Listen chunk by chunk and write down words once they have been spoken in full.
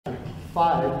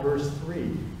5, verse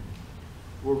 3.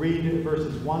 We'll read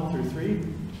verses 1 through 3.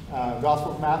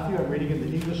 Gospel of Matthew, I'm reading in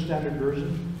the English Standard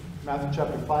Version. Matthew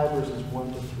chapter 5, verses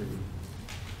 1 to 3.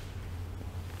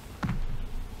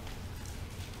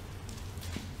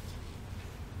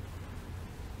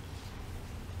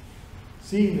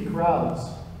 Seeing the crowds,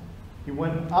 he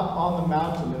went up on the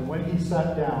mountain, and when he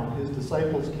sat down, his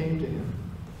disciples came to him.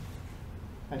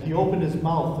 And he opened his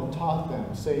mouth and taught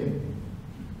them, saying,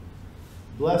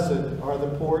 Blessed are the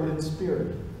poor in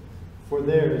spirit, for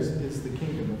theirs is the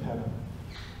kingdom of heaven.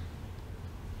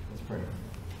 Let's pray.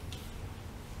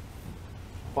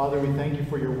 Father, we thank you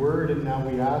for your word, and now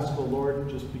we ask, O Lord,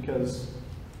 just because,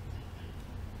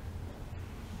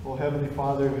 O Heavenly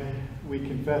Father, we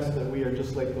confess that we are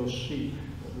just like those sheep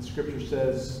that the Scripture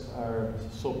says are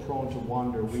so prone to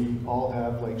wander. We all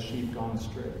have, like sheep, gone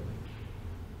astray.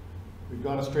 We've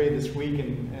gone astray this week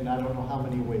in I don't know how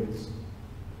many ways.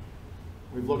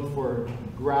 We've looked for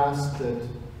grass that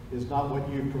is not what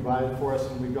you've provided for us,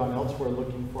 and we've gone elsewhere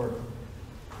looking for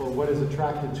what is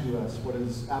attracted to us, what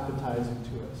is appetizing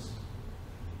to us.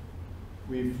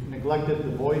 We've neglected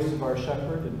the voice of our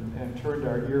shepherd and turned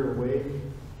our ear away.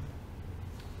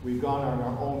 We've gone on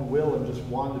our own will and just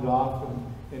wandered off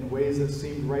in ways that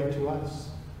seemed right to us.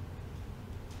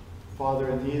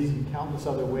 Father, in these and countless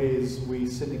other ways, we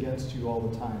sin against you all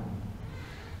the time.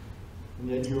 And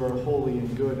yet you are holy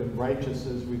and good and righteous,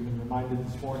 as we've been reminded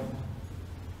this morning.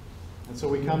 And so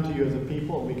we come to you as a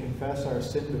people, and we confess our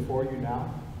sin before you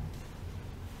now.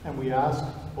 And we ask,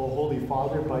 O Holy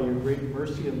Father, by your great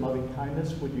mercy and loving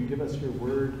kindness, would you give us your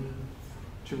word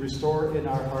to restore in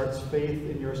our hearts faith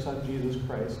in your Son, Jesus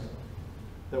Christ,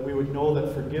 that we would know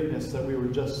that forgiveness that we were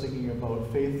just singing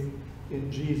about, faith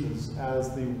in Jesus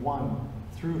as the one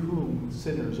through whom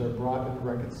sinners are brought and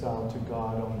reconciled to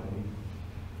God Almighty.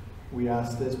 We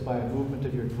ask this by a movement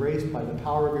of your grace, by the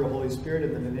power of your Holy Spirit,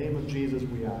 and in the name of Jesus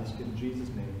we ask. In Jesus'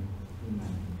 name,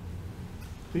 amen.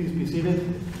 Please be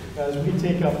seated as we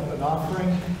take up an offering.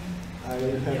 I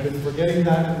have been forgetting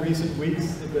that in recent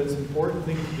weeks, but it's an important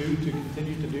thing to do, to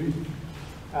continue to do.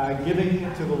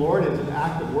 Giving to the Lord is an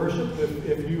act of worship.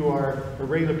 If you are a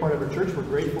regular part of our church, we're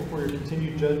grateful for your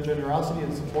continued generosity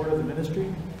and support of the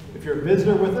ministry. If you're a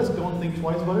visitor with us, don't think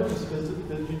twice about it. Just visit.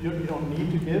 You don't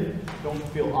need to give. Don't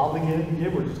feel obligated to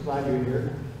give. We're just glad you're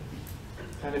here.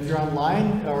 And if you're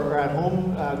online or at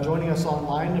home joining us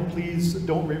online, please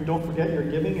don't forget your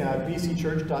giving at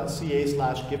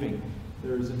bcchurch.ca/giving.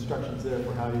 There's instructions there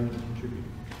for how you can contribute.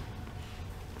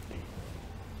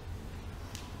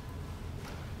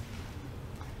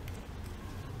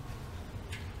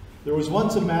 There was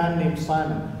once a man named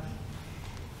Simon.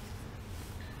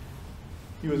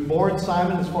 He was born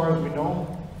Simon as far as we know,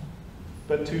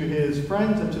 but to his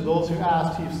friends and to those who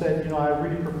asked, he said, I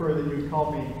really prefer that you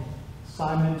call me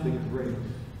Simon the Great.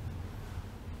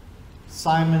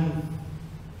 Simon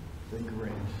the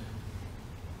Great.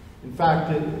 In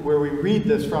fact, where we read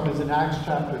this from is in Acts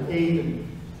chapter 8, and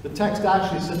the text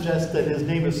actually suggests that his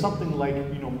name is something like,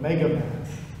 Mega Man.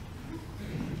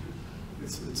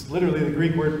 It's literally the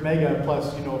Greek word mega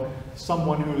plus,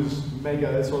 someone who's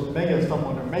mega, so mega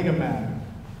someone or Mega Man.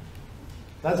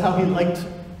 That's how he liked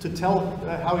to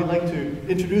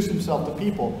introduce himself to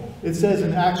people. It says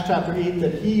in Acts chapter 8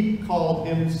 that he called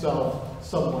himself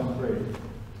someone great.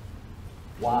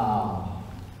 Wow.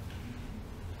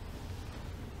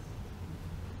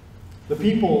 The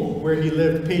people where he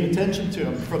lived paid attention to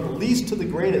him, from the least to the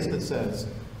greatest, it says,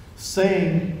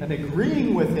 saying and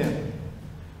agreeing with him,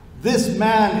 "This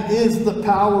man is the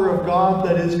power of God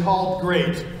that is called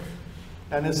great."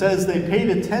 And it says they paid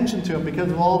attention to him because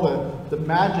of all the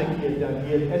magic he had done.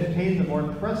 He had entertained them or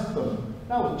impressed them,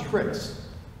 not with tricks,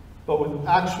 but with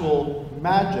actual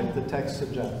magic, the text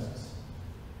suggests.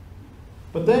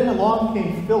 But then along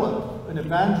came Philip, an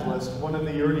evangelist, one of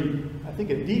the early, I think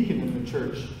a deacon in the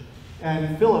church.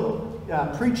 And Philip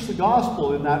preached the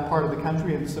gospel in that part of the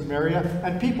country, in Samaria,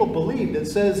 and people believed. It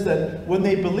says that when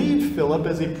they believed Philip,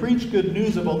 as he preached good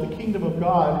news about the kingdom of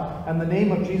God and the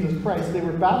name of Jesus Christ, they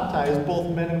were baptized,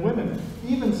 both men and women.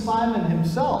 Even Simon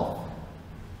himself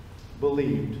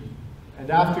believed. And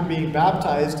after being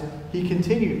baptized, he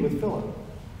continued with Philip.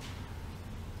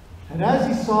 And as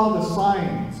he saw the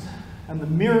signs and the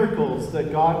miracles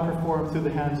that God performed through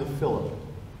the hands of Philip,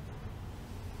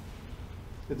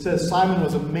 it says Simon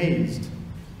was amazed.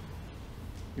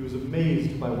 He was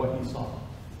amazed by what he saw.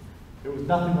 It was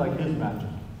nothing like his magic.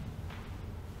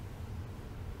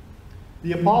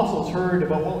 The apostles heard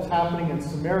about what was happening in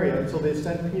Samaria, and so they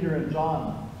sent Peter and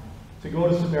John to go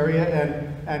to Samaria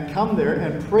and come there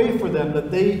and pray for them that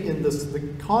they,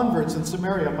 the converts in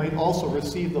Samaria, might also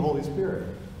receive the Holy Spirit.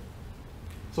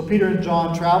 So Peter and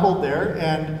John traveled there,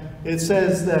 and it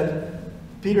says that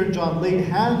Peter and John laid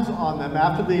hands on them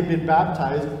after they had been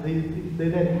baptized. They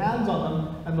laid hands on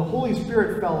them, and the Holy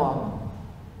Spirit fell on them.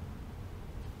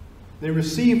 They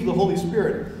received the Holy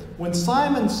Spirit. When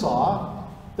Simon saw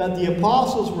that the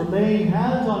apostles were laying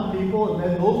hands on people, and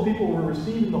then those people were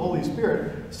receiving the Holy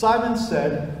Spirit, Simon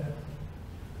said,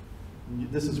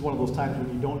 this is one of those times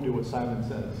when you don't do what Simon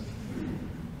says.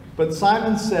 But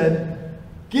Simon said,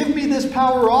 "Give me this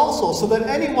power also, so that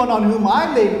anyone on whom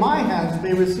I lay my hands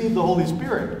may receive the Holy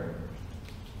Spirit."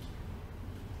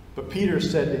 But Peter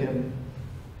said to him,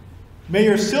 "May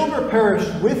your silver perish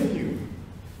with you,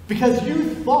 because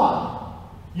you thought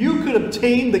you could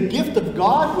obtain the gift of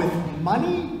God with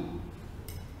money?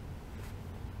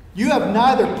 You have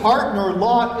neither part nor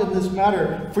lot in this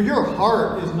matter, for your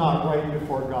heart is not right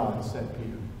before God," said Peter.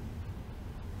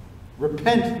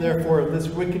 "Repent, therefore, of this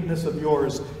wickedness of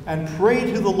yours, and pray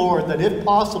to the Lord that, if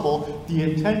possible, the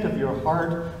intent of your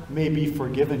heart may be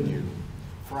forgiven you.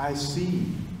 For I see,"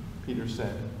 Peter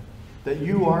said, "that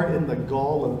you are in the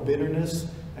gall of bitterness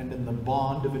and in the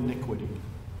bond of iniquity."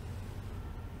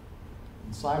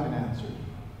 And Simon answered,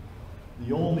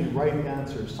 the only right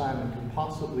answer Simon could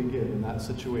possibly give in that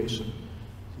situation.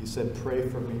 He said, "Pray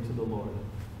for me to the Lord.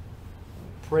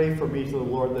 Pray for me to the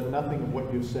Lord that nothing of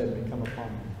what you've said may come upon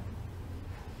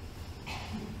me."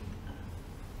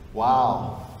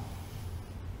 Wow.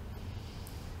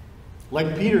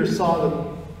 Like Peter saw that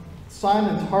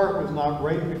Simon's heart was not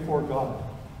right before God.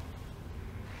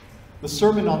 The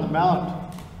Sermon on the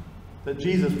Mount that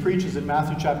Jesus preaches in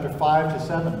Matthew chapter 5 to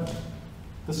 7.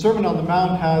 The Sermon on the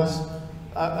Mount has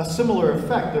a similar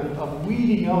effect of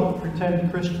weeding out pretend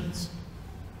Christians.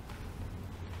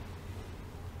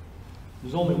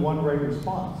 There's only one right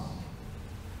response.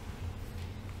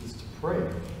 Is to pray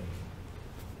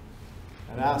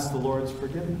and ask the Lord's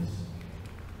forgiveness.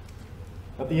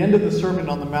 At the end of the Sermon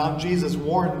on the Mount, Jesus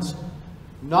warns,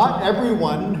 "Not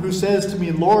everyone who says to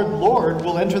me, 'Lord, Lord,'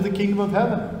 will enter the kingdom of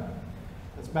heaven."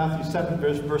 That's Matthew 7,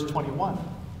 verse 21.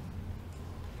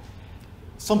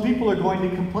 Some people are going to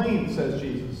complain, says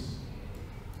Jesus.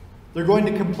 They're going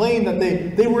to complain that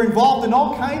they were involved in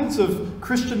all kinds of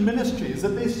Christian ministries, that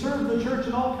they served the church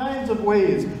in all kinds of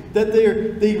ways, that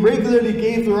they regularly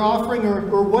gave their offering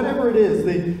or whatever it is.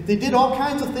 They did all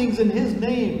kinds of things in His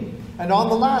name. And on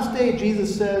the last day,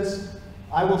 Jesus says,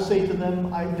 "I will say to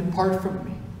them, depart from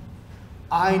me.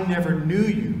 I never knew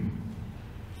you."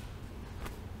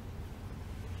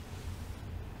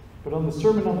 But on the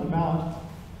Sermon on the Mount,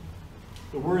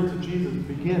 the words of Jesus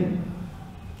begin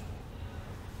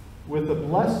with a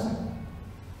blessing.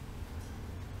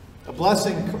 A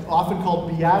blessing often called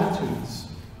Beatitudes.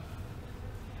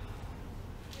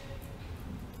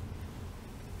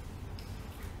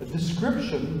 A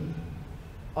description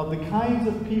of the kinds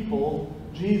of people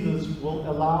Jesus will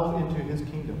allow into His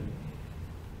kingdom.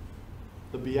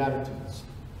 The Beatitudes.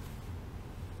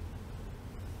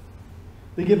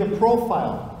 They give a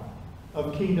profile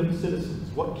of kingdom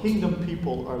citizens, what kingdom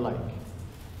people are like.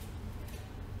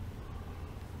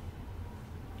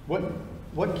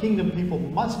 What kingdom people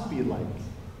must be like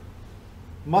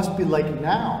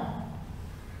now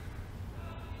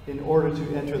in order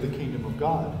to enter the kingdom of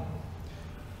God.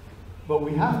 But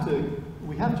we have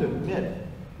to admit,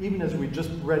 even as we just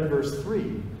read verse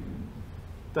 3,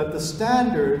 that the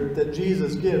standard that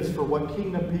Jesus gives for what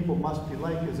kingdom people must be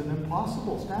like is an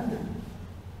impossible standard.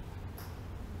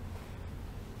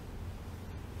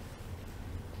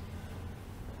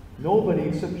 Nobody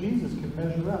except Jesus can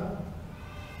measure up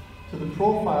to the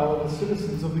profile of the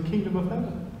citizens of the kingdom of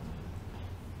heaven.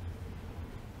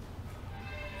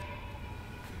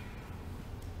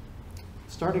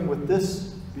 Starting with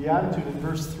this beatitude in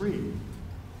verse 3.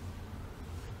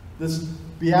 This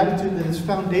beatitude that is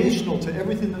foundational to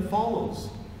everything that follows.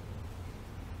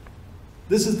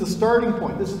 This is the starting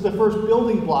point. This is the first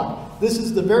building block. This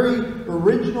is the very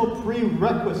original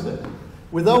prerequisite,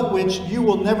 without which you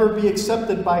will never be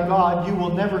accepted by God. You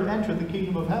will never enter the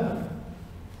kingdom of heaven.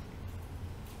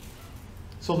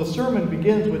 So the sermon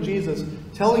begins with Jesus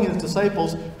telling His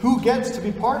disciples who gets to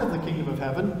be part of the kingdom of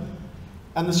heaven.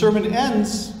 And the sermon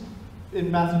ends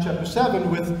in Matthew chapter 7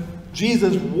 with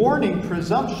Jesus warning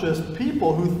presumptuous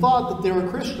people who thought that they were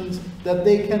Christians that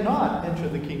they cannot enter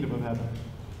the kingdom of heaven.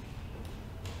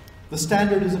 The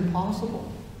standard is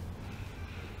impossible.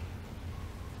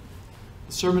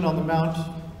 The Sermon on the Mount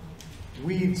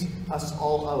weeds us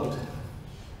all out.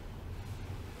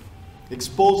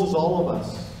 Exposes all of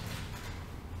us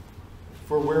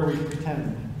for where we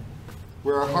pretend.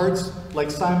 Where our hearts,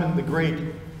 like Simon the Great,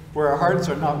 where our hearts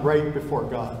are not right before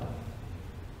God.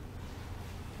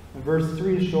 And verse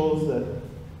 3 shows that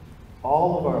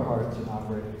All of our hearts are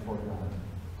not right before God.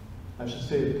 I should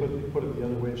say, put it the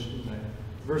other way, shouldn't I?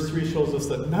 Verse 3 shows us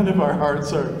that none of our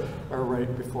hearts are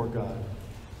right before God.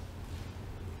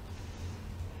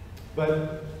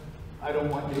 But I don't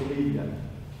want you to leave yet.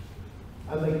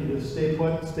 I'd like you to stay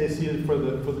put, stay seated for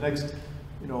the next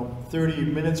 30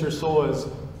 minutes or so as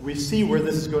we see where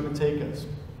this is going to take us.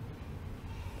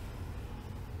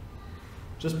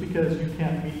 Just because you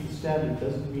can't meet the standard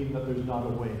doesn't mean that there's not a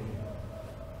way.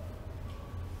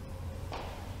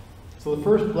 So the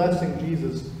first blessing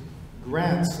Jesus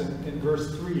grants in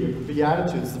verse 3 of the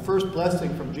Beatitudes, the first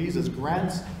blessing from Jesus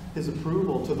grants his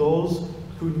approval to those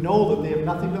who know that they have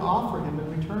nothing to offer him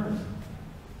in return.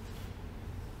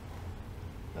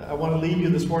 I want to leave you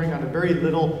this morning on a very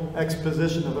little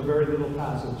exposition of a very little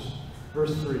passage.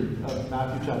 Verse 3 of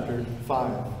Matthew chapter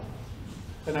 5.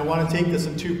 And I want to take this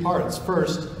in two parts.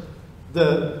 First,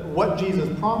 what Jesus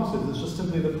promises is just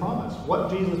simply the promise. What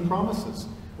Jesus promises.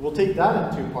 We'll take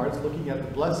that in two parts, looking at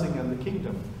the blessing and the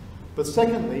kingdom. But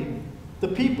secondly, the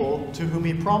people to whom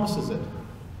he promises it.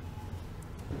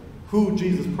 Who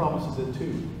Jesus promises it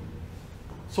to.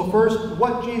 So first,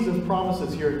 what Jesus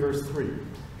promises here in verse 3.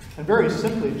 And very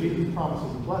simply, Jesus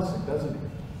promises a blessing, doesn't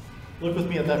he? Look with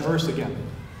me at that verse again.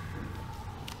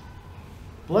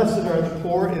 Blessed are the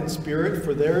poor in spirit,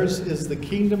 for theirs is the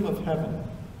kingdom of heaven.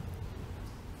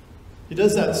 He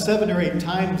does that 7 or 8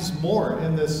 times more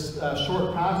in this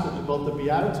short passage about the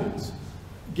Beatitudes,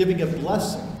 giving a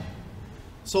blessing.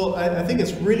 So I think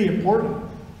it's really important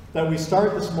that we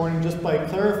start this morning just by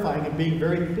clarifying and being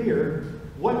very clear,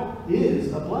 what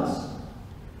is a blessing?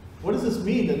 What does this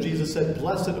mean that Jesus said,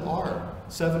 blessed are,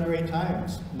 7 or 8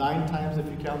 times, 9 times if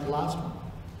you count the last one?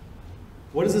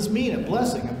 What does this mean, a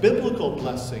blessing, a biblical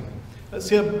blessing?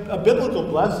 See, a biblical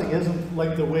blessing isn't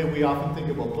like the way we often think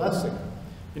about blessing.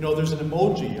 There's an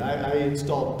emoji. I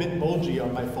installed Bitmoji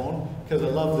on my phone because I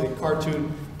love the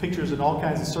cartoon pictures in all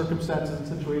kinds of circumstances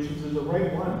and situations. There's the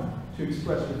right one to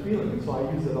express your feeling, and so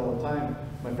I use it all the time.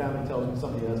 My family tells me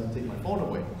somebody has to take my phone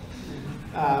away.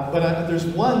 But there's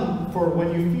one for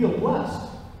when you feel blessed.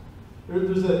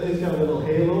 It's got a little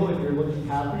halo and you're looking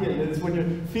happy, and it's when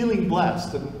you're feeling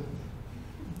blessed. And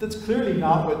that's clearly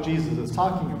not what Jesus is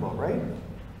talking about, right?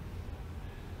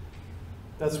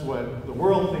 That's what the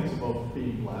world thinks about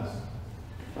being blessed.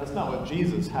 That's not what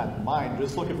Jesus had in mind.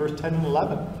 Just look at verse 10 and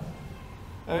 11.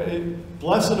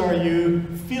 Blessed are you,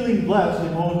 feeling blessed,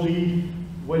 emoji,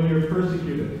 when you're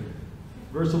persecuted.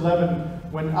 Verse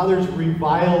 11, when others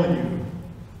revile you.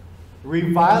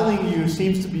 Reviling you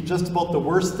seems to be just about the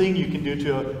worst thing you can do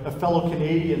to a fellow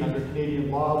Canadian under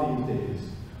Canadian law these days.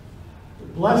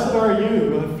 Blessed are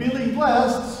you, feeling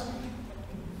blessed.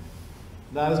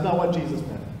 That is not what Jesus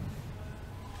meant.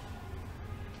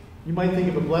 You might think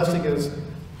of a blessing as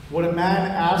what a man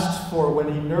asks for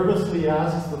when he nervously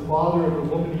asks the father of the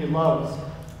woman he loves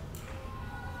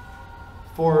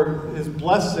for his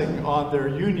blessing on their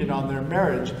union, on their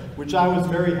marriage, which I was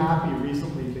very happy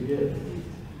recently to give.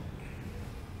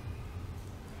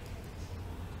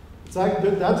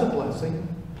 That's a blessing.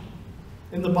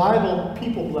 In the Bible,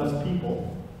 people bless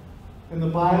people. In the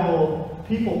Bible,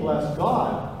 people bless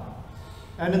God.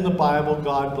 And in the Bible,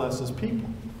 God blesses people.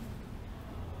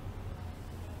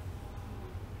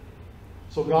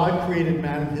 So God created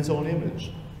man in his own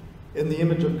image. In the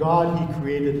image of God, he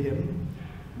created him.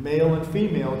 Male and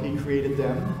female, he created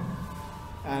them.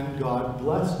 And God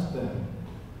blessed them.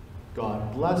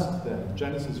 God blessed them.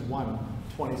 Genesis 1,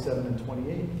 27 and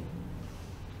 28.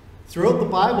 Throughout the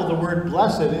Bible, the word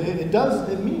blessed,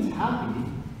 it means happy,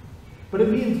 but it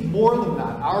means more than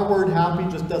that. Our word happy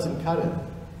just doesn't cut it.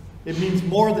 It means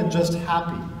more than just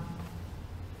happy.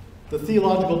 The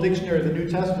Theological Dictionary of the New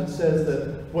Testament says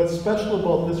that what's special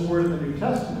about this word in the New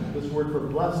Testament, this word for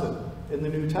blessed in the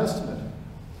New Testament,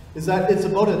 is that it's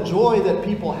about a joy that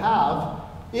people have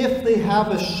if they have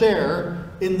a share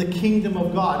in the kingdom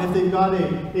of God. If they've got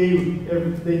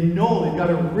they've got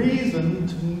a reason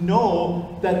to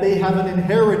know that they have an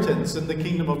inheritance in the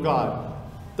kingdom of God.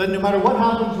 That no matter what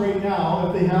happens right now,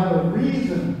 if they have a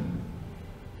reason,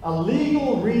 a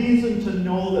legal reason to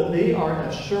know that they are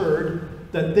assured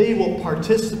that they will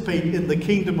participate in the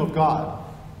kingdom of God.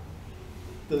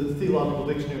 The Theological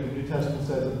Dictionary of the New Testament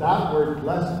says that word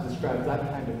blessed describes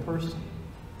that kind of person.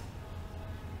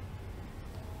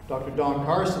 Dr. Don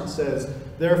Carson says,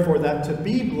 therefore, that to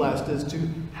be blessed is to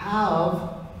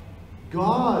have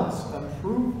God's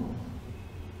approval,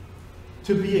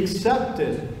 to be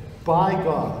accepted by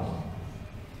God,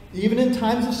 even in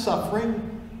times of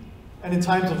suffering, and in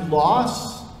times of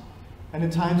loss, and in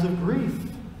times of grief.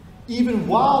 Even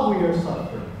while we are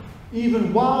suffering,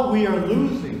 even while we are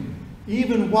losing,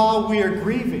 even while we are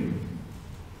grieving,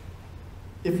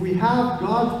 If we have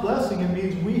God's blessing, it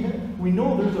means we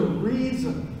know there's a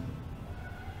reason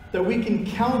that we can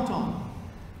count on,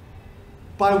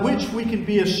 by which we can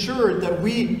be assured that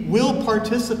we will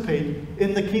participate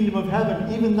in the kingdom of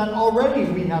heaven, even that already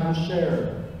we have a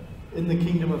share in the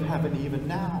kingdom of heaven even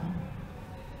now.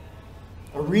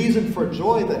 A reason for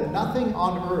joy that nothing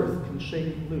on earth can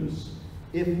shake loose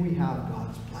if we have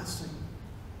God's blessing,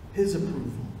 His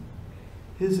approval,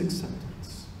 His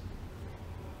acceptance.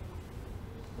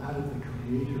 That of the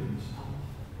Creator Himself.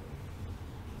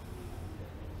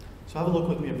 So have a look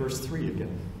with me at verse 3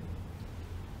 again.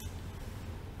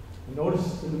 And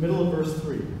notice in the middle of verse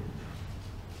 3,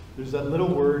 there's that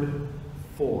little word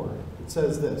for. It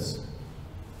says this: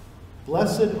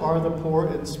 "Blessed are the poor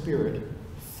in spirit,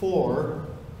 for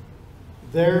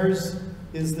theirs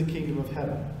is the kingdom of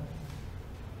heaven."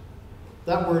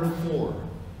 That word for,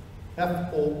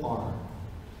 F-O-R,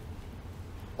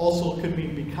 also could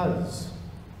mean because,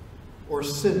 or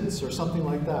since, or something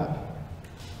like that.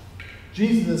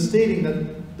 Jesus is stating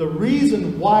that the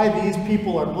reason why these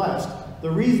people are blessed, the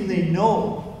reason they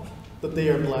know that they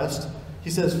are blessed, he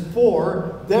says,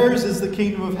 for theirs is the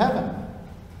kingdom of heaven.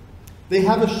 They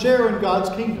have a share in God's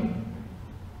kingdom.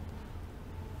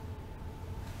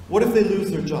 What if they lose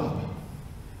their job?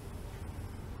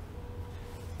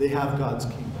 They have God's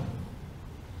kingdom.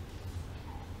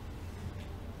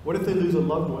 What if they lose a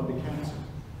loved one to cancer?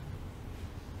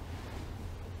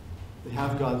 They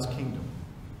have God's kingdom.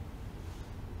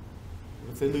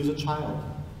 What if they lose a child?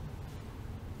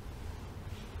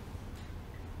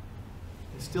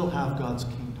 They still have God's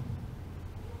kingdom.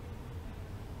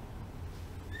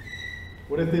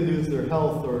 What if they lose their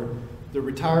health or their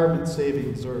retirement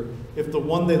savings, or if the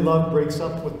one they love breaks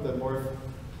up with them, or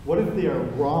what if they are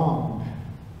wronged?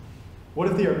 What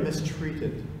if they are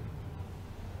mistreated?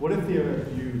 What if they are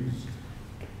abused?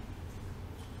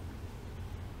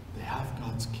 They have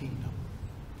God's kingdom.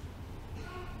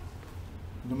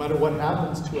 No matter what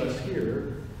happens to us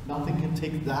here, nothing can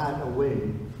take that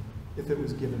away if it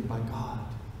was given by God.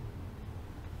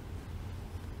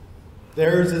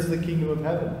 Theirs is the kingdom of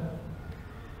heaven.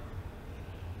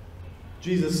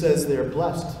 Jesus says they are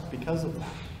blessed because of that.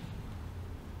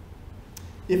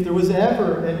 If there was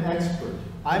ever an expert,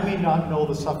 I may not know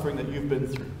the suffering that you've been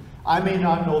through. I may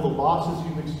not know the losses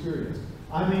you've experienced.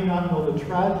 I may not know the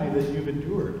tragedy that you've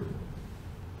endured.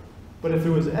 But if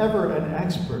there was ever an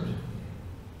expert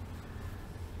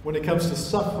when it comes to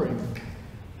suffering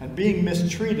and being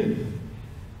mistreated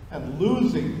and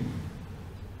losing,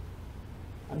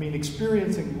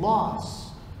 experiencing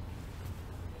loss,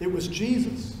 it was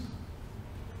Jesus.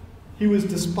 He was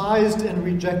despised and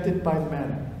rejected by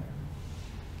men.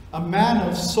 A man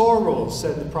of sorrows,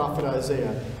 said the prophet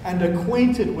Isaiah, and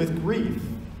acquainted with grief.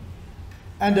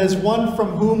 And as one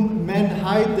from whom men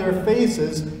hide their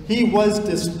faces, he was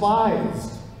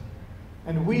despised,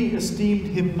 and we esteemed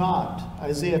him not.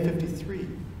 Isaiah 53.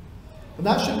 And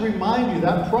that should remind you,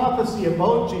 that prophecy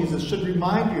about Jesus should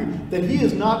remind you that he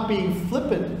is not being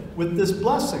flippant with this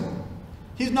blessing.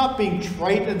 He's not being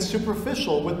trite and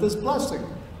superficial with this blessing.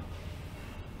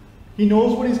 He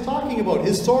knows what he's talking about.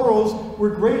 His sorrows were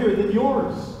greater than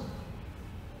yours.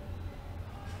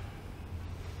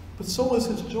 But so was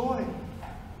his joy.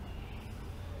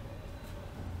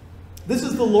 This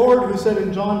is the Lord who said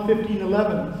in John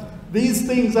 15:11, "These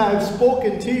things I have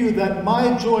spoken to you, that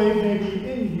my joy may be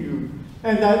in you,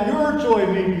 and that your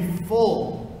joy may be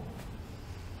full."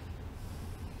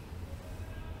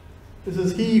 This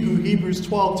is he who Hebrews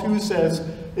 12:2 says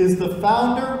is the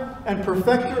founder and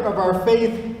perfecter of our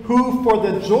faith, who for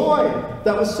the joy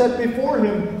that was set before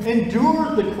him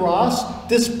endured the cross,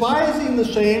 despising the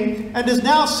shame, and is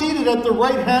now seated at the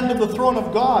right hand of the throne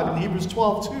of God, in Hebrews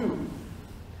 12:2.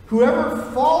 Whoever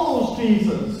follows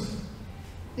Jesus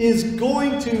is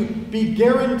going to be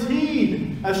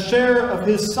guaranteed a share of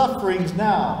his sufferings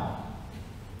now,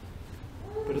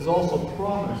 but is also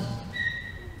promised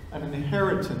an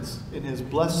inheritance in his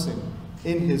blessing,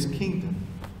 in his kingdom.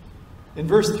 In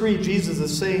verse 3, Jesus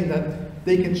is saying that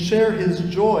they can share his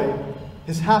joy,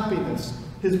 his happiness,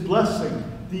 his blessing,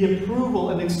 the approval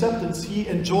and acceptance he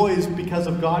enjoys because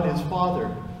of God his Father.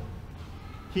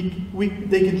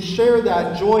 They can share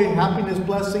that joy, happiness,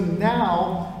 blessing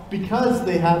now because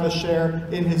they have a share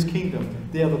in his kingdom.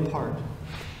 They have a part.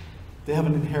 They have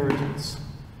an inheritance.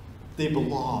 They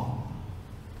belong.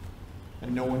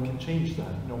 And no one can change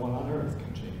that. No one on earth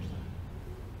can change that.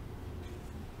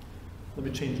 Let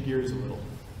me change gears a little.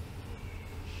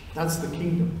 That's the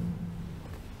kingdom.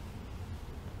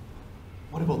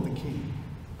 What about the king?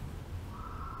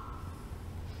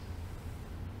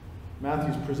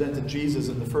 Matthew's presented Jesus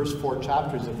in the first 4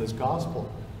 chapters of this gospel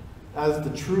as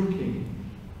the true king,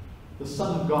 the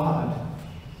Son of God,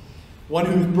 one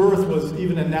whose birth was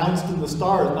even announced in the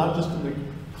stars, not just in the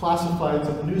classifieds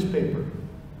of the newspaper.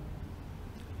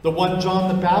 The one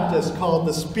John the Baptist called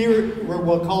the Spirit,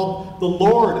 or called the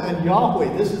Lord and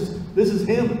Yahweh. This is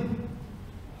him.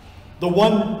 The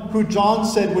one who John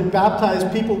said would baptize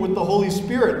people with the Holy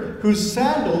Spirit, whose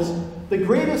sandals the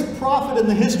greatest prophet in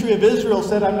the history of Israel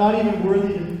said, I'm not even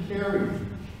worthy to carry.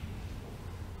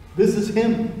 This is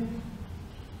him.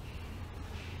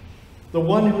 The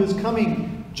one who is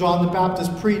coming, John the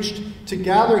Baptist preached, to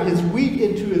gather his wheat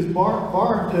into his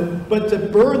barn, but to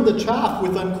burn the chaff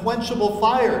with unquenchable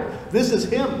fire. This is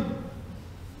him.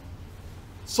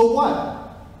 So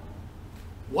what?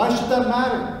 Why should that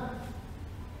matter?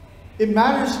 It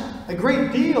matters a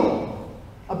great deal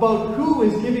about who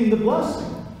is giving the blessing.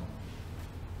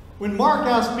 When Mark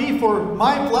asked me for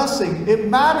my blessing, it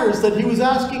matters that he was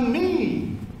asking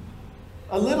me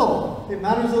a little. It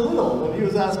matters a little that he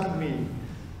was asking me.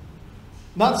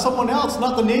 Not someone else,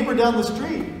 not the neighbor down the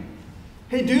street.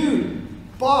 Hey dude,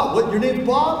 Bob, what, your name's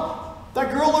Bob?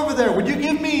 That girl over there, would you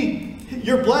give me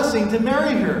your blessing to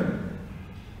marry her?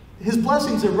 His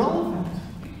blessing's irrelevant.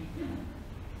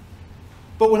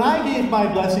 But when I gave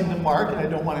my blessing to Mark, and I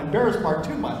don't want to embarrass Mark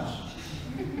too much,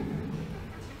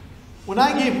 when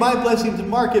I gave my blessing to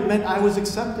Mark, it meant I was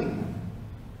accepting him.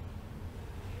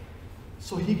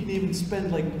 So he can even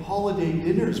spend like holiday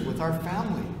dinners with our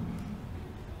family.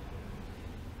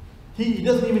 He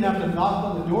doesn't even have to knock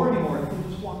on the door anymore. He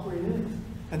can just walk right in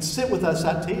and sit with us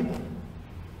at table.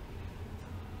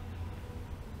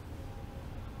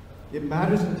 It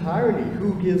matters entirely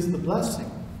who gives the blessing.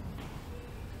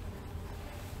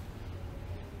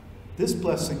 This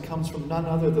blessing comes from none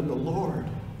other than the Lord,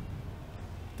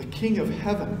 the King of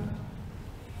heaven,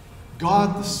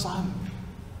 God the Son.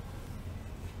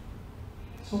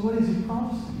 So what is he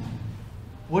promising?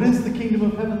 What is the kingdom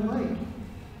of heaven like?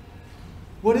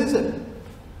 What is it?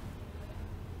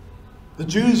 The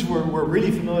Jews were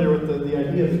really familiar with the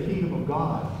idea of the kingdom of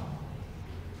God.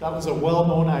 That was a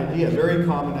well-known idea, a very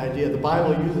common idea. The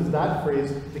Bible uses that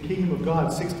phrase, the kingdom of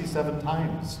God, 67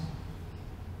 times.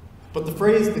 But the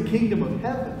phrase, the kingdom of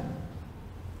heaven,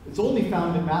 is only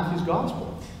found in Matthew's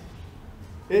gospel.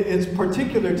 It's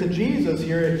particular to Jesus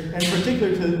here, and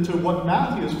particular to what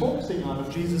Matthew is focusing on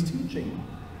of Jesus' teaching.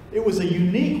 It was a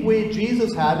unique way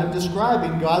Jesus had of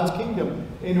describing God's kingdom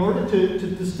in order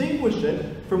to distinguish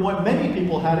it from what many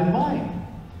people had in mind.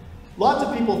 Lots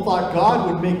of people thought God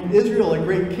would make Israel a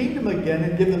great kingdom again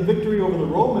and give them victory over the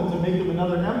Romans and make them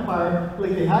another empire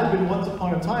like they had been once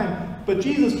upon a time. But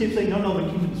Jesus keeps saying, no, the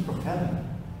kingdom is from heaven,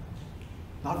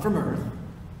 not from earth.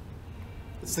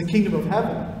 It's the kingdom of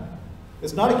heaven.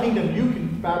 It's not a kingdom you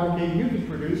can fabricate, you can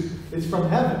produce. It's from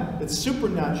heaven. It's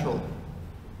supernatural.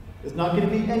 It's not going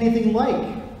to be anything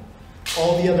like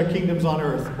all the other kingdoms on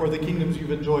earth or the kingdoms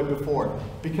you've enjoyed before,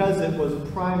 because it was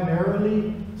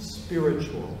primarily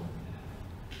spiritual.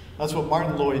 That's what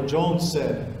Martin Lloyd-Jones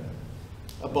said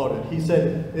about it. He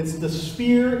said, it's the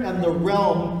sphere and the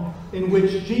realm in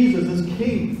which Jesus is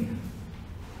king.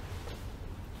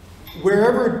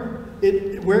 Wherever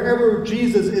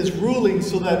Jesus is ruling,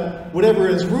 so that whatever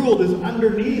is ruled is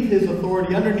underneath his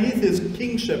authority, underneath his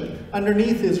kingship,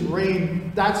 underneath his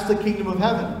reign, that's the kingdom of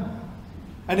heaven.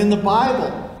 And in the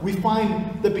Bible, we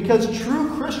find that because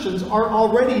true Christians are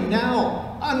already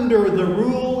now under the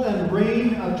rule and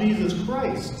reign of Jesus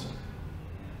Christ,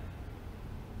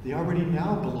 they already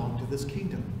now belong to this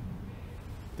kingdom.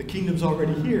 The kingdom's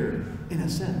already here, in a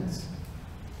sense.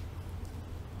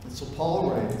 And so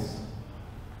Paul writes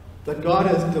that God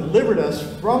has delivered us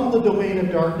from the domain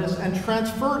of darkness and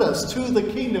transferred us to the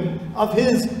kingdom of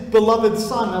his beloved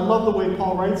Son. I love the way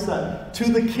Paul writes that.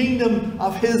 To the kingdom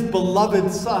of his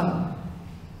beloved Son.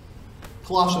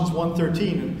 Colossians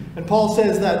 1:13. And Paul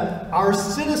says that our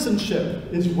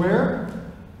citizenship is where?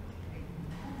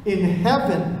 In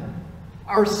heaven.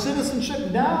 Our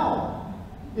citizenship now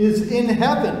is in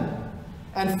heaven.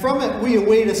 And from it we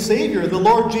await a Savior, the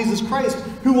Lord Jesus Christ,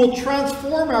 who will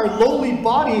transform our lowly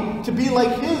body to be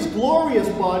like his glorious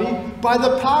body by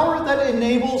the power that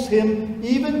enables him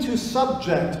even to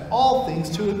subject all things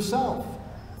to himself.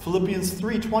 Philippians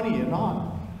 3:20 and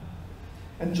on.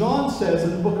 And John says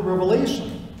in the book of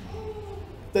Revelation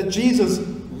that Jesus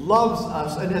loves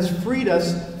us and has freed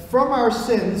us from our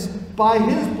sins by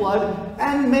his blood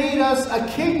and made us a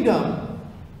kingdom.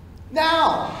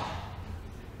 Now,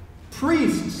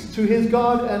 priests to his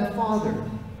God and Father.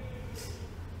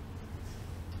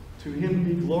 To him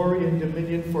be glory and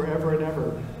dominion forever and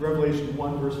ever. Revelation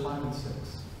 1, verse 5 and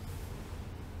 6.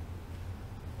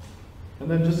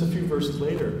 And then just a few verses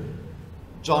later,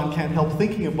 John can't help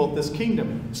thinking about this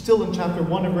kingdom, still in chapter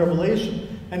 1 of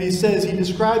Revelation. And he says, he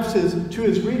describes to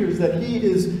his readers that he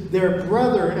is their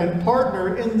brother and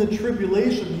partner in the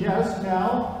tribulation. Yes,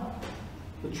 now,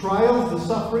 the trials, the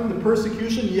suffering, the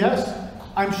persecution, yes,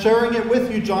 I'm sharing it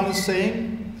with you, John is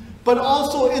saying. But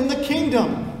also in the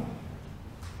kingdom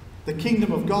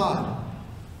of God.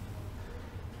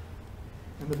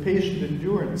 And the patient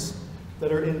endurance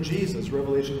that are in Jesus,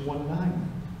 Revelation 1:9.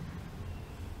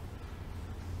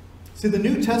 See, the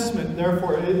New Testament,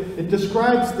 therefore, it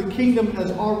describes the kingdom as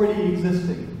already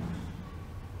existing.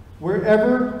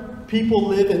 Wherever people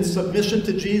live in submission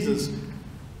to Jesus,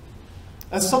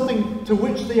 as something to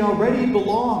which they already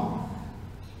belong,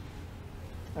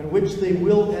 and which they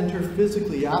will enter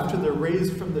physically after they're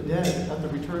raised from the dead at the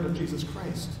return of Jesus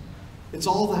Christ. It's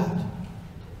all that.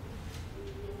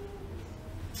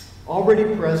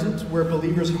 Already present, where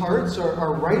believers' hearts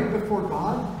are right before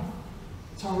God,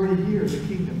 it's already here, the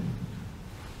kingdom.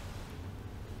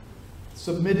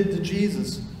 Submitted to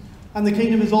Jesus. And the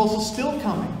kingdom is also still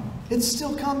coming. It's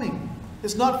still coming.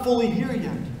 It's not fully here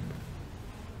yet.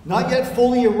 Not yet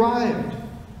fully arrived.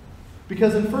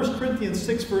 Because in 1 Corinthians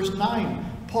 6 verse 9,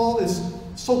 Paul is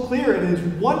so clear and is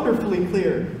wonderfully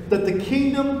clear that the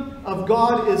kingdom of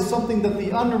God is something that the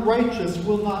unrighteous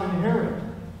will not inherit.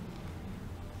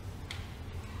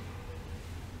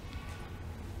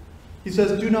 He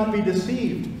says, do not be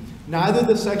deceived. Neither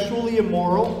the sexually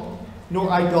immoral, nor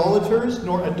idolaters,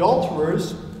 nor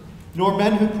adulterers, nor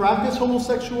men who practice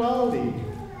homosexuality,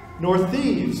 nor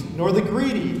thieves, nor the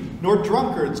greedy, nor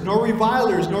drunkards, nor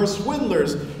revilers, nor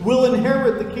swindlers will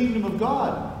inherit the kingdom of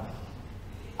God.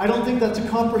 I don't think that's a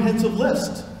comprehensive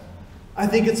list. I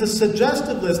think it's a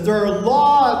suggestive list. There are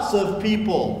lots of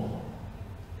people.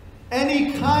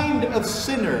 Any kind of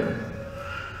sinner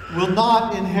will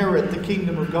not inherit the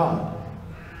kingdom of God.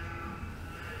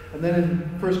 And then in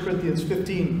 1 Corinthians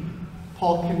 15,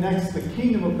 Paul connects the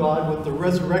kingdom of God with the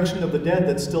resurrection of the dead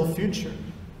that's still future.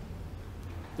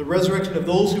 The resurrection of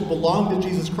those who belong to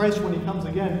Jesus Christ when he comes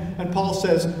again. And Paul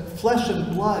says, flesh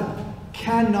and blood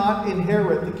cannot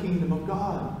inherit the kingdom of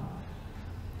God.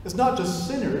 It's not just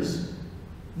sinners.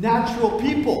 Natural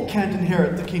people can't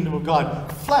inherit the kingdom of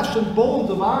God. Flesh and bones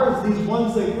of ours, these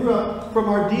ones that grew up from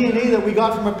our DNA that we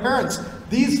got from our parents,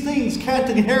 these things can't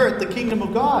inherit the kingdom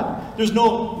of God. There's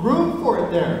no room for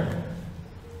it there.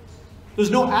 There's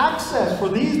no access for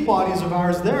these bodies of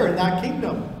ours there in that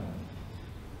kingdom.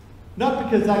 Not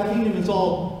because that kingdom is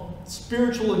all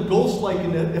spiritual and ghost-like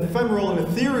and ephemeral and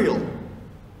ethereal,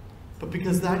 but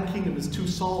because that kingdom is too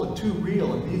solid, too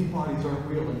real, and these bodies aren't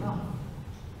real enough.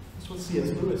 That's what C.S.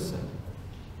 Lewis said.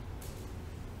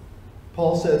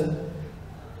 Paul says,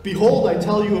 behold, I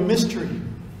tell you a mystery.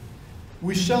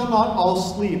 We shall not all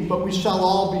sleep, but we shall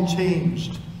all be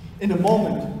changed in a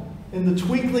moment, in the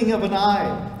twinkling of an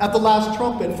eye, at the last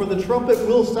trumpet, for the trumpet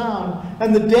will sound,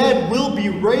 and the dead will be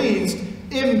raised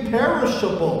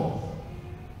imperishable.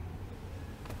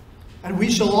 And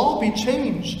we shall all be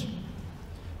changed.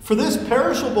 For this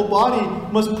perishable body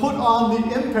must put on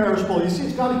the imperishable. You see,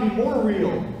 it's got to be more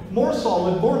real, more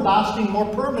solid, more lasting, more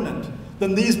permanent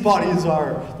than these bodies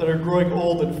are that are growing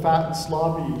old and fat and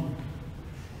sloppy,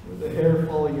 with the hair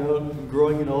falling out and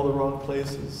growing in all the wrong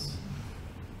places.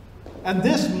 And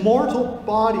this mortal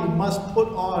body must put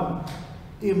on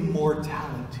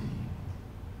immortality.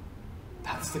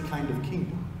 That's the kind of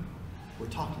kingdom we're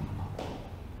talking about.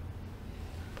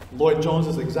 Lloyd Jones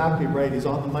is exactly right. He's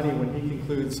on the money when he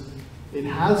concludes, it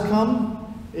has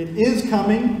come, it is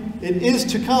coming, it is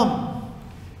to come.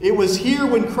 It was here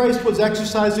when Christ was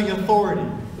exercising authority.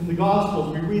 In the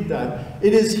Gospels, we read that.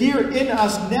 It is here in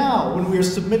us now when we are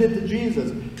submitted to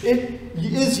Jesus. It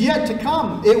is yet to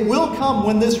come. It will come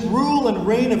when this rule and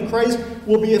reign of Christ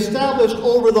will be established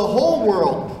over the whole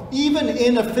world, even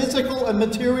in a physical and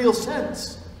material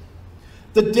sense.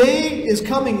 The day is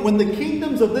coming when the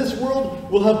kingdoms of this world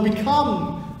will have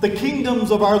become the kingdoms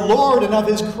of our Lord and of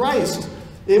his Christ.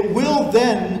 It will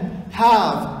then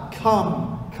have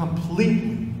come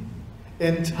completely,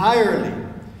 entirely,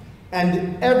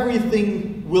 and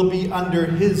everything will be under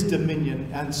his dominion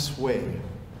and sway.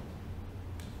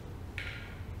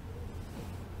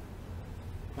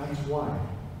 That's why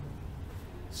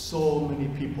so many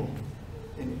people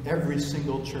in every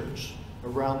single church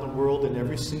around the world, in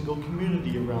every single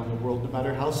community around the world, no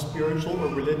matter how spiritual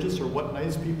or religious or what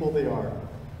nice people they are,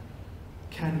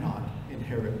 cannot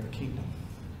inherit the kingdom.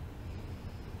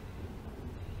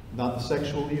 Not the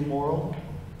sexually immoral,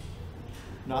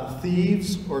 not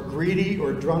thieves or greedy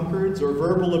or drunkards or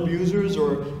verbal abusers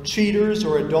or cheaters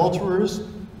or adulterers.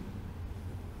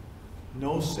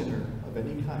 No sinner of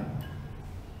any kind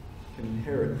can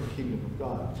inherit the kingdom of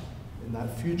God in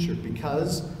that future,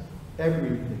 because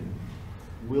everything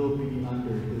will be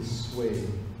under his sway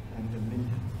and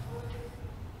dominion.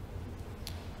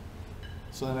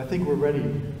 So then I think we're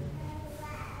ready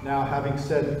now, having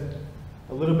said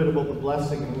a little bit about the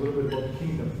blessing and a little bit about the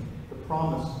kingdom, the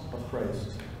promise of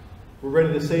Christ. We're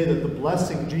ready to say that the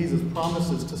blessing Jesus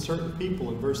promises to certain people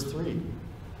in verse 3.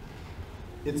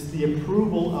 It's the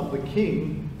approval of the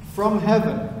King from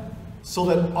heaven, so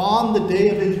that on the day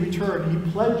of his return,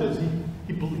 he pledges,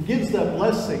 he gives that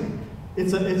blessing.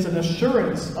 It's an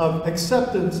assurance of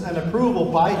acceptance and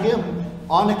approval by him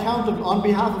on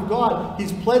behalf of God.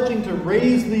 He's pledging to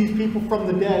raise these people from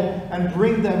the dead and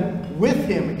bring them with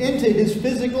him into his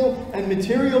physical and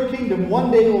material kingdom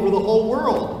one day over the whole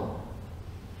world.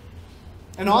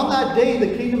 And on that day,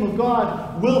 the kingdom of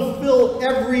God will fill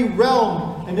every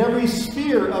realm and every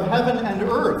sphere of heaven and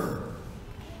earth.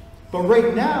 But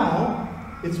right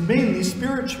now, it's mainly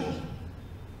spiritual.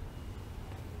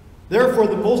 Therefore,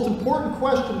 the most important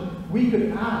question we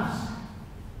could ask,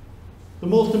 the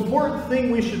most important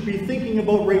thing we should be thinking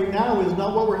about right now is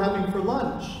not what we're having for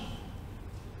lunch.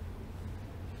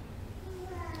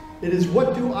 It is,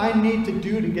 what do I need to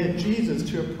do to get Jesus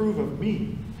to approve of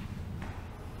me?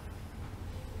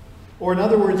 Or in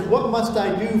other words, what must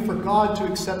I do for God to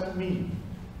accept me?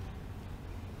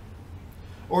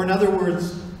 Or in other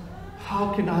words,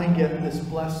 how can I get this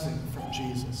blessing from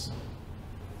Jesus?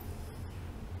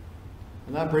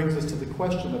 And that brings us to the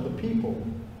question of the people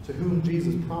to whom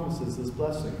Jesus promises this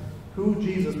blessing. Who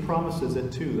Jesus promises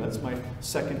it to. That's my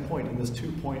second point in this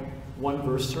 2.1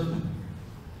 verse sermon.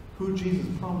 Who Jesus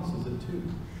promises it to.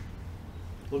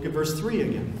 Look at verse 3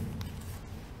 again.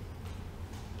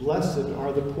 Blessed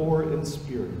are the poor in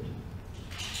spirit,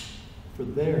 for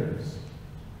theirs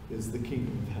is the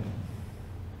kingdom of heaven.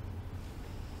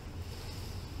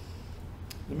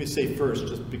 Let me say first,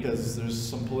 just because there's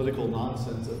some political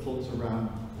nonsense that floats around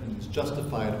and is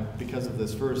justified because of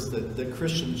this verse, that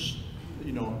Christians,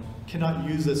 cannot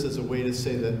use this as a way to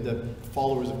say that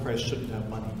followers of Christ shouldn't have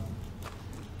money.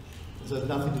 This has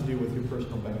nothing to do with your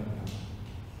personal bank account.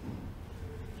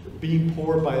 Being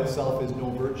poor by itself is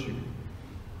no virtue.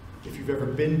 If you've ever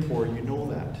been poor, you know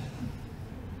that.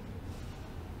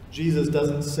 Jesus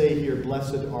doesn't say here,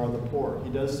 blessed are the poor. He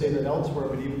does say that elsewhere,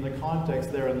 but even the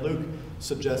context there in Luke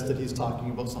suggests that he's talking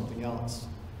about something else.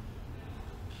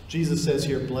 Jesus says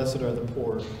here, blessed are the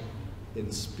poor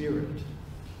in spirit.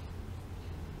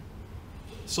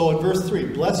 So in verse 3,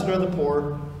 blessed are the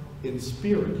poor in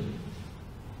spirit.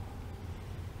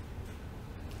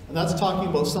 And that's talking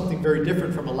about something very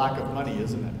different from a lack of money,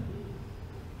 isn't it?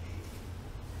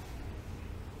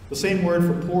 The same word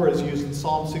for poor is used in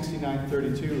Psalm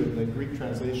 69:32 in the Greek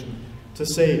translation to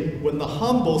say, when the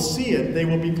humble see it, they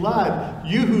will be glad.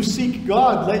 You who seek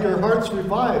God, let your hearts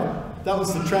revive. That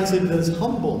was translated as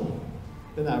humble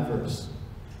in that verse.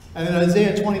 And in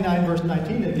Isaiah 29 verse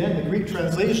 19, again, the Greek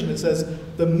translation, it says,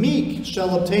 the meek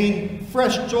shall obtain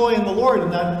fresh joy in the Lord.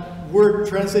 And that word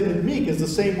translated meek is the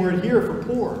same word here for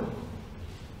poor.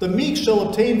 The meek shall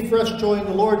obtain fresh joy in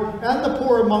the Lord, and the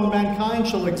poor among mankind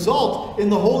shall exult in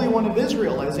the Holy One of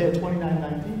Israel, Isaiah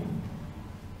 29:19.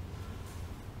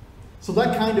 So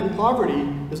that kind of poverty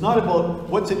is not about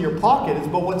what's in your pocket, it's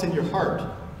about what's in your heart.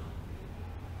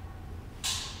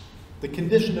 The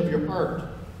condition of your heart.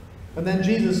 And then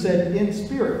Jesus said, in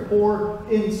spirit, poor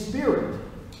in spirit.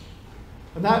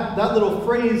 And that little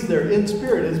phrase there, in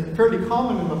spirit, is fairly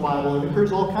common in the Bible. It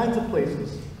occurs all kinds of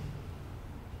places.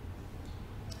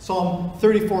 Psalm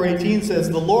 34:18 says,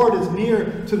 the Lord is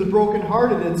near to the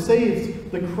brokenhearted and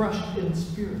saves the crushed in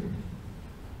spirit.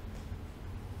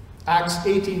 Acts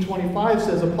 18:25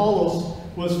 says Apollos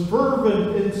was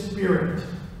fervent in spirit.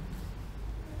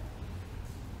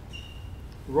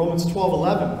 Romans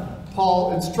 12:11,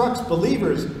 Paul instructs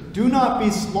believers, do not be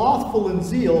slothful in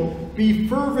zeal, be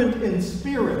fervent in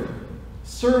spirit,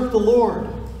 serve the Lord.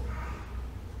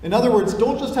 In other words,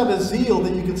 don't just have a zeal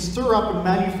that you can stir up and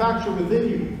manufacture within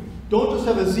you. Don't just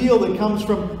have a zeal that comes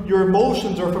from your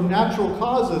emotions or from natural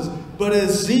causes, but a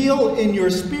zeal in your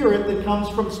spirit that comes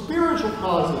from spiritual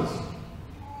causes.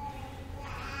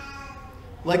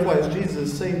 Likewise, Jesus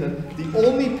is saying that the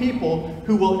only people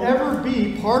who will ever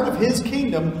be part of his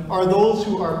kingdom are those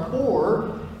who are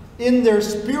poor in their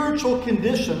spiritual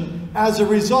condition as a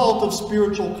result of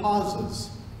spiritual causes.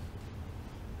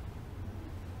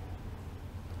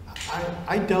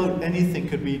 I doubt anything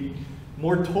could be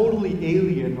more totally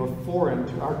alien or foreign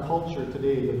to our culture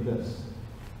today than this.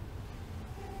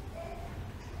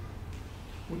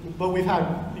 But we've had,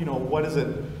 what is it?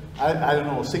 I don't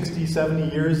know, 60,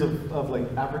 70 years of like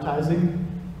advertising.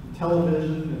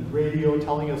 television and radio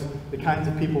telling us the kinds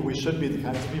of people we should be, the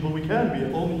kinds of people we can be,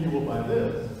 if only you will buy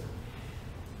this.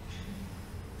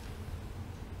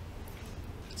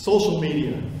 Social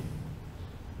media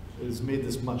has made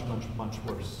this much, much, much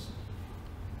worse.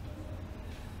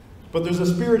 But there's a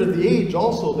spirit of the age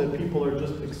also that people are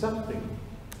just accepting.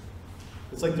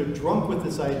 It's like they're drunk with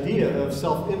this idea of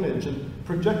self-image and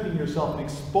projecting yourself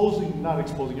and not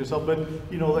exposing yourself, but,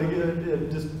 you know, like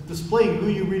just displaying who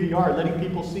you really are, letting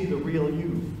people see the real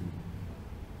you.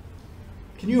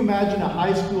 Can you imagine a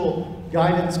high school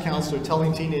guidance counselor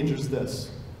telling teenagers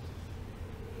this?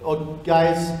 Oh,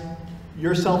 guys,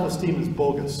 your self-esteem is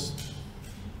bogus.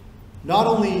 Not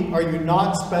only are you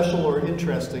not special or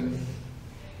interesting,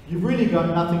 you've really got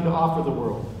nothing to offer the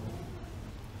world.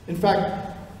 In fact,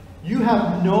 you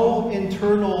have no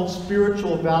internal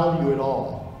spiritual value at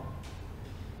all.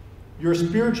 You're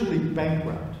spiritually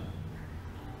bankrupt.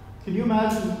 Can you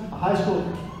imagine a high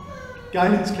school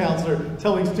guidance counselor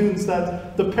telling students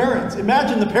that? The parents,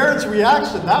 imagine the parents'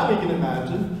 reaction, that we can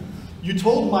imagine. You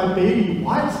told my baby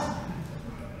what?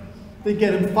 They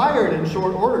get him fired in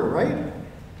short order, right?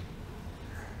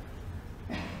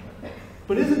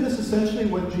 But isn't this essentially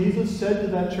what Jesus said to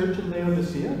that church in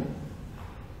Laodicea?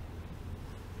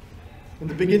 In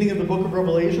the beginning of the book of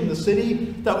Revelation, the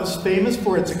city that was famous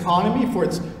for its economy, for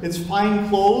its fine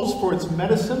clothes, for its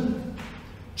medicine,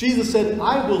 Jesus said,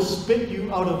 I will spit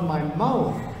you out of my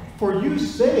mouth, for you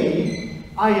say,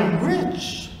 I am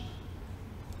rich,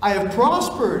 I have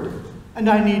prospered, and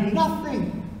I need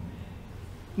nothing.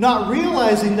 Not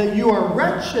realizing that you are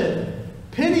wretched,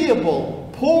 pitiable,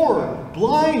 poor,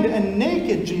 blind, and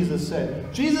naked, Jesus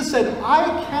said. Jesus said,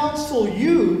 I counsel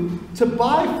you to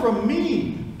buy from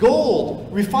me gold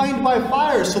refined by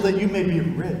fire so that you may be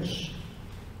rich.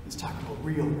 He's talking about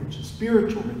real riches,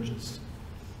 spiritual riches.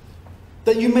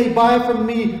 That you may buy from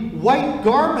me white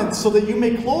garments so that you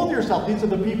may clothe yourself. These are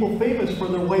the people famous for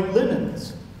their white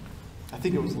linens. I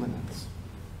think it was linens.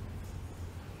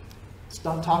 It's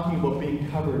not talking about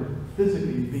being covered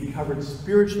physically, being covered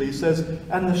spiritually. He says,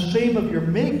 and the shame of your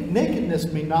nakedness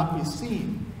may not be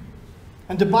seen.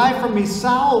 And to buy from me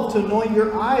salve to anoint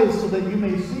your eyes so that you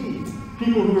may see.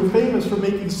 People who are famous for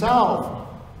making salve,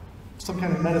 some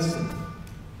kind of medicine.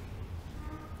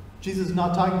 Jesus is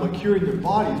not talking about curing their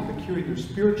bodies, but curing their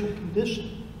spiritual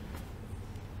condition.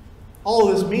 All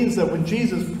of this means that when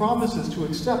Jesus promises to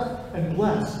accept and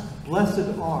bless,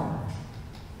 blessed are,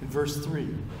 in verse 3.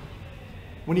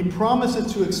 When he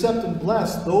promises to accept and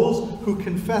bless those who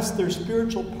confess their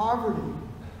spiritual poverty,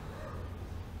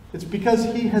 it's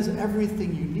because he has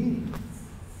everything you need.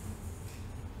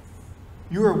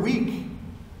 You are weak.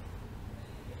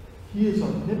 He is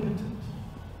omnipotent,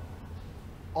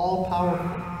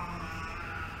 all-powerful.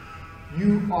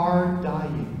 You are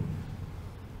dying.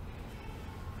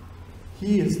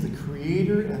 He is the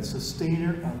creator and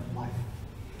sustainer of life.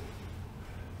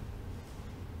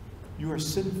 You are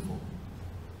sinful.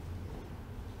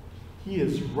 He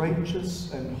is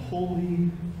righteous and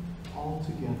holy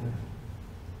altogether.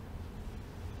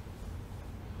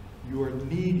 You are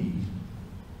needy.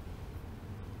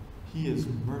 He is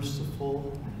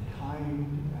merciful and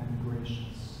kind and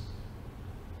gracious.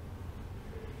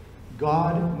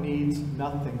 God needs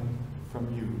nothing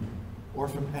from you or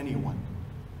from anyone.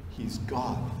 He's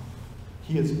God.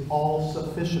 He is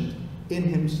all-sufficient in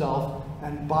himself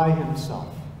and by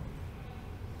himself.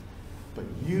 But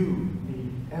you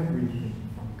need everything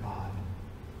from God.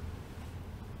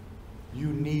 You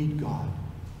need God.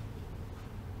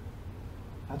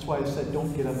 That's why I said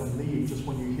don't get up and leave just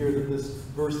when you hear that this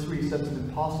verse 3 sets an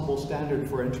impossible standard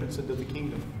for entrance into the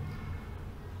kingdom.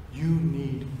 You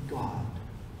need God.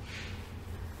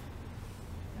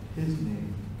 And his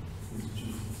name is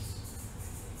Jesus.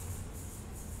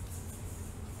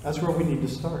 That's where we need to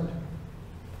start.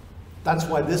 That's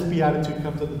why this beatitude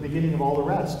comes at the beginning of all the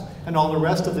rest. And all the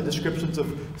rest of the descriptions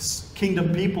of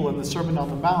kingdom people in the Sermon on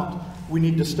the Mount. We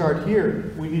need to start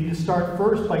here. We need to start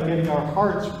first by getting our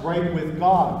hearts right with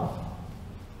God.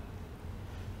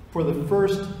 For the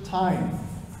first time,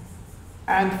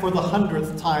 and for the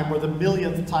 100th time, or the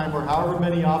 1,000,000th time, or however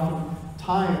many often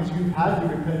times you've had to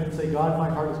repent and say, God, my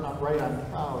heart is not right, I'm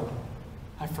proud.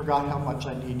 I forgot how much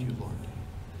I need you, Lord.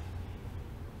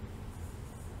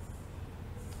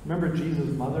 Remember Jesus'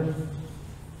 mother,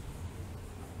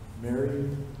 Mary?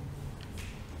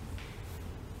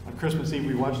 On Christmas Eve,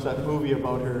 we watched that movie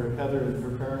about her, Heather and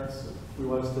her parents. We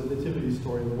watched the Nativity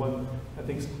story, the one, I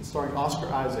think, starring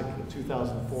Oscar Isaac in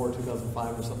 2004,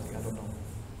 2005 or something, I don't know.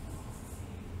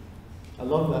 I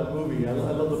love that movie. I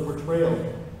love the portrayal.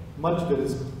 Much of it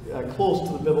is close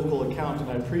to the biblical account,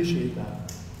 and I appreciate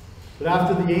that. But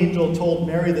after the angel told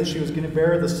Mary that she was going to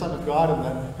bear the Son of God and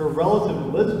that her relative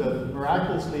Elizabeth,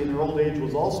 miraculously in her old age,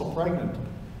 was also pregnant,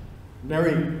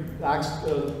 Luke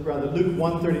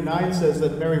 1:39 says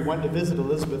that Mary went to visit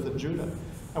Elizabeth in Judah.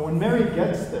 And when Mary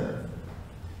gets there,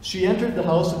 she entered the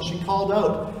house and she called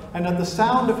out. And at the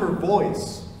sound of her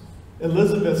voice,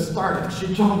 Elizabeth started.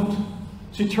 She jumped.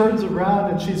 She turns around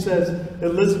and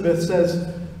Elizabeth says,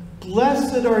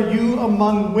 "Blessed are you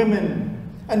among women,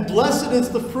 and blessed is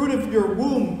the fruit of your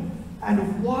womb.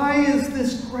 And why is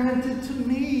this granted to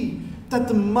me, that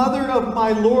the mother of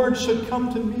my Lord should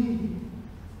come to me?"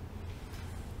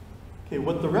 Okay,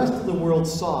 what the rest of the world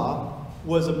saw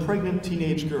was a pregnant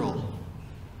teenage girl.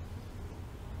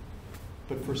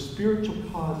 But for spiritual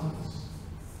causes,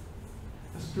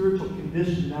 a spiritual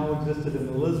condition now existed in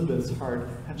Elizabeth's heart.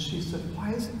 And she said,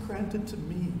 "Why is it granted to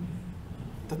me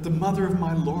that the mother of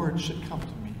my Lord should come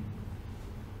to me?"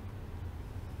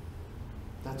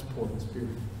 That's poor in spirit.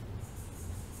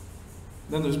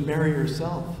 Then there's Mary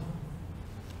herself.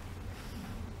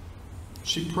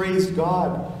 She praised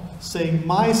God, saying,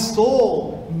 "My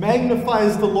soul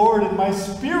magnifies the Lord, and my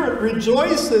spirit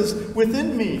rejoices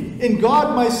within me. In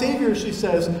God my Savior," she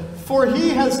says, "for he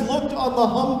has looked on the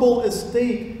humble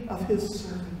estate of his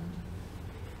servant."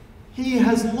 He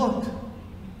has looked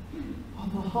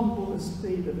on the humble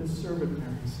estate of his servant,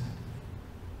 Mary said.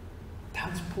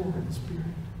 That's poor in spirit.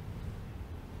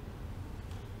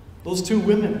 Those two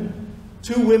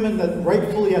women that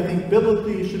rightfully, I think,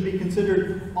 biblically should be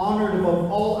considered honored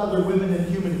above all other women in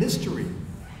human history.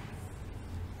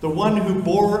 The one who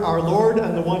bore our Lord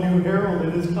and the one who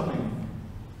heralded his coming.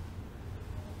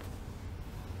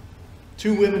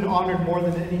 Two women honored more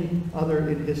than any other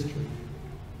in history.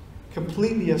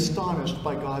 Completely astonished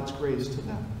by God's grace to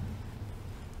them.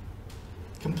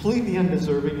 Completely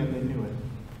undeserving, and they knew it.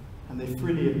 And they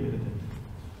freely admitted it.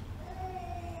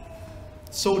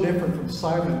 So different from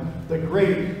Simon the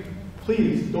Great.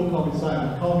 Please don't call me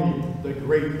Simon. Call me the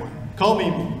Great One. Call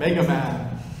me Mega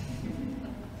Man.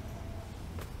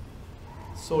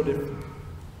 So different.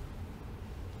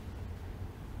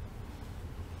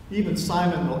 Even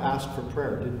Simon will ask for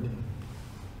prayer, didn't he?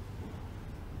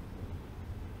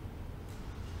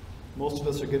 Most of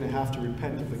us are going to have to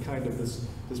repent of the kind of this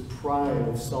pride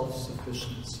of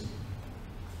self-sufficiency.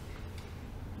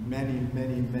 Many,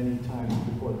 many, many times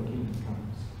before the kingdom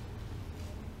comes.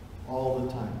 All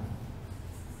the time.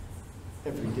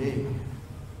 Every day.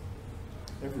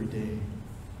 Every day.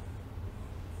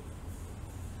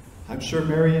 I'm sure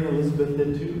Mary and Elizabeth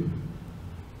did too.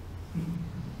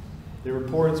 They were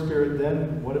poor in spirit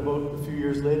then. What about a few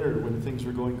years later when things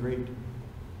were going great?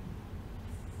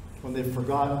 When they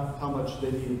forgot how much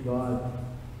they needed God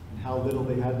and how little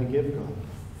they had to give God.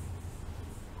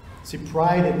 See,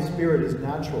 pride in spirit is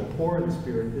natural. Poor in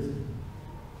spirit isn't.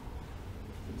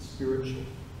 It's spiritual.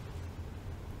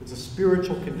 It's a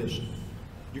spiritual condition.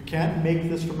 You can't make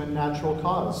this from a natural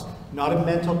cause. Not a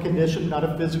mental condition, not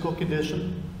a physical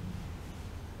condition.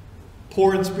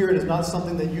 Poor in spirit is not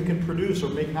something that you can produce or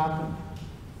make happen.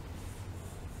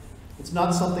 It's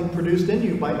not something produced in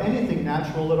you by anything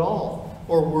natural at all.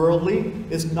 Or worldly,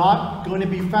 is not going to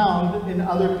be found in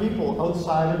other people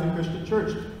outside of the Christian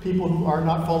church. People who are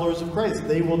not followers of Christ.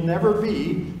 They will never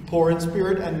be poor in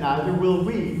spirit, and neither will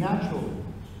we naturally.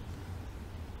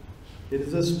 It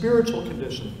is a spiritual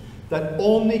condition that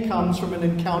only comes from an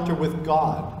encounter with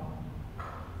God.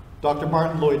 Dr.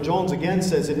 Martin Lloyd-Jones again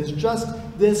says it is just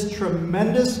this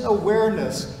tremendous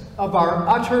awareness of our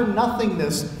utter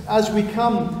nothingness as we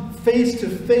come face to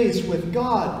face with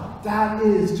God. That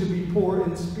is to be poor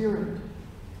in spirit.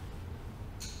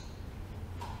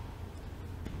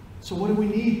 So what do we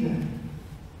need then?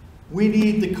 We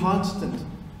need the constant,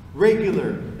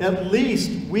 regular, at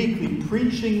least weekly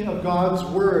preaching of God's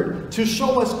Word to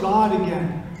show us God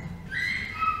again.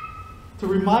 To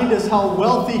remind us how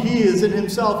wealthy He is in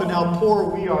Himself and how poor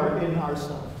we are in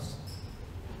ourselves.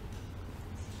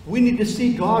 We need to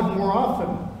see God more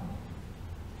often.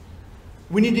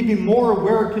 We need to be more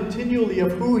aware continually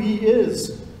of who He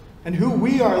is and who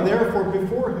we are therefore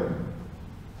before Him.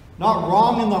 Not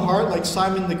wrong in the heart like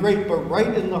Simon the Great, but right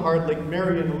in the heart like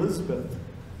Mary and Elizabeth.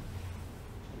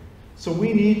 So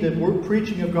we need the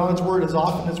preaching of God's Word as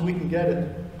often as we can get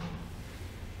it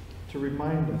to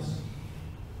remind us.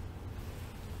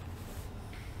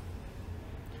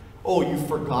 Oh, you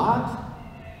forgot?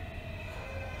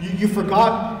 You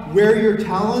forgot where your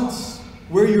talents,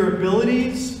 where your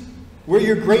abilities, where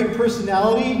your great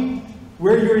personality,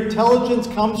 where your intelligence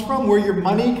comes from, where your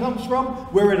money comes from,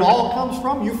 where it all comes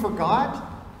from? You forgot?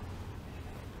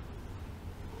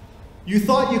 You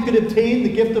thought you could obtain the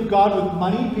gift of God with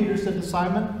money, Peter said to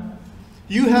Simon.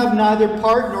 You have neither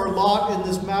part nor lot in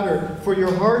this matter, for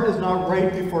your heart is not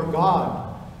right before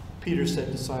God, Peter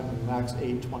said to Simon in Acts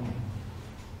 8:20.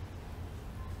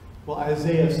 Well,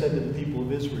 Isaiah said to the people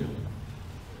of Israel,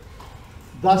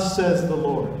 thus says the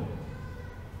Lord,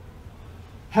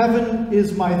 heaven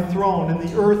is my throne, and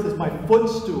the earth is my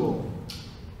footstool.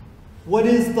 What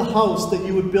is the house that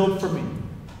you would build for me?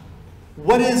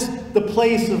 What is the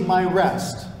place of my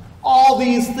rest? All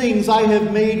these things I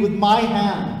have made with my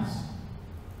hands.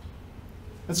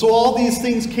 And so all these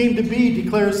things came to be,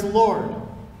 declares the Lord.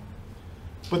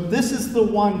 But this is the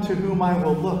one to whom I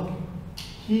will look,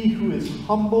 he who is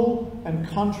humble and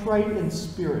contrite in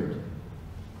spirit,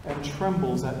 and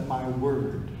trembles at my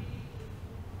word.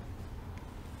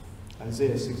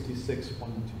 Isaiah 66:1-2.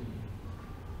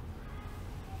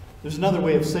 There's another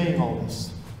way of saying all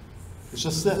this. It's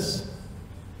just this.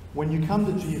 When you come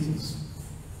to Jesus,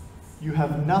 you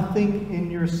have nothing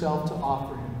in yourself to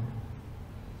offer him.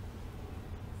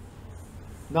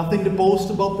 Nothing to boast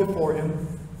about before him.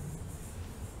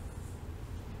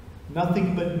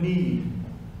 Nothing but need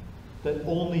that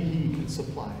only he can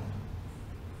supply.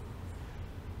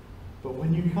 But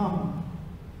when you come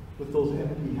with those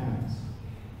empty hands,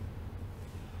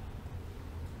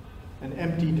 and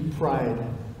emptied pride,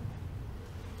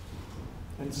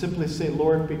 and simply say,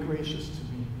 Lord, be gracious to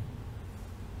me.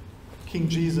 King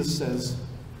Jesus says,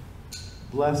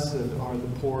 blessed are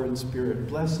the poor in spirit.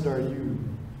 Blessed are you,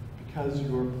 because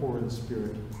you are poor in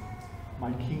spirit.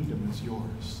 My kingdom is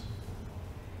yours.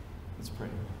 Let's pray.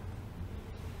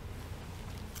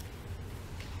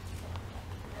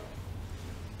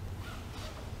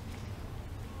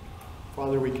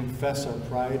 Father, we confess our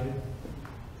pride.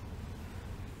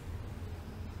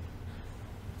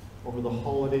 Over the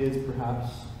holidays,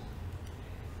 perhaps,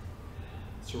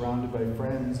 surrounded by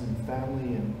friends and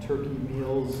family and turkey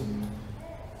meals and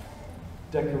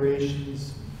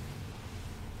decorations,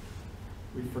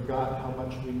 we forgot how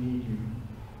much we need you.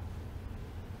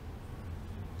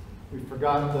 We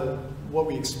forgot that what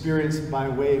we experience by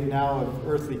way now of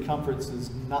earthly comforts is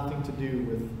nothing to do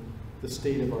with the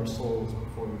state of our souls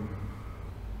before you.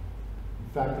 In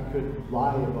fact, we could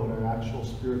lie about our actual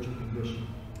spiritual condition.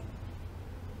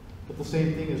 But the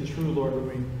same thing is true, Lord,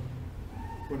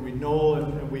 when we know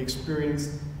and we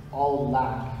experience all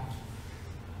lack,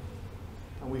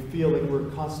 and we feel like we're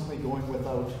constantly going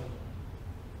without,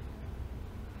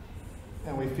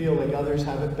 and we feel like others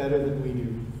have it better than we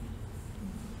do,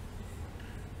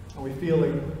 and we feel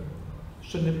like,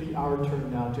 shouldn't it be our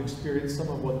turn now to experience some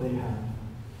of what they have?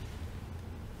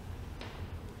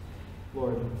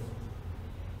 Lord,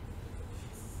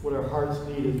 what our hearts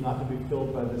need is not to be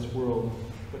filled by this world,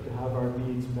 but to have our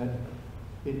needs met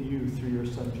in you through your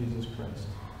Son, Jesus Christ.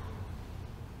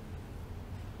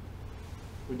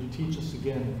 Would you teach us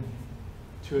again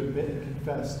to admit and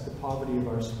confess the poverty of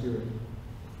our spirit,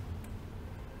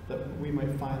 that we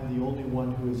might find the only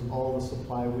one who is all the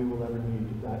supply we will ever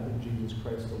need, that in Jesus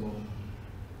Christ alone.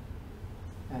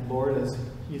 And Lord, as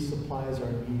he supplies our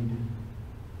need,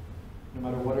 no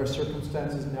matter what our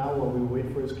circumstances now while we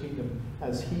wait for his kingdom,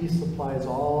 as he supplies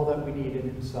all that we need in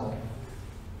himself,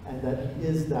 and that he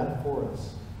is that for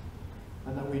us,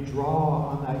 and that we draw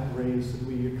on that grace, and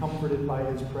we are comforted by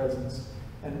his presence,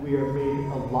 and we are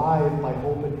made alive by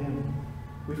hope in him.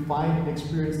 We find and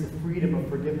experience the freedom of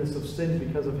forgiveness of sin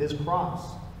because of his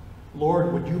cross.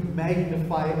 Lord, would you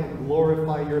magnify and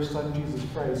glorify your Son, Jesus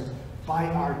Christ, by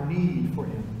our need for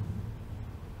him.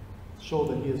 Show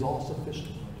that he is all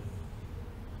sufficient, Lord.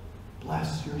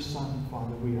 Bless your Son,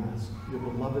 Father, we ask, your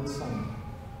beloved Son,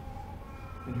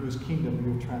 in whose kingdom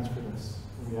you have transferred us.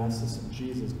 And we ask this in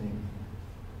Jesus' name.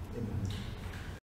 Amen.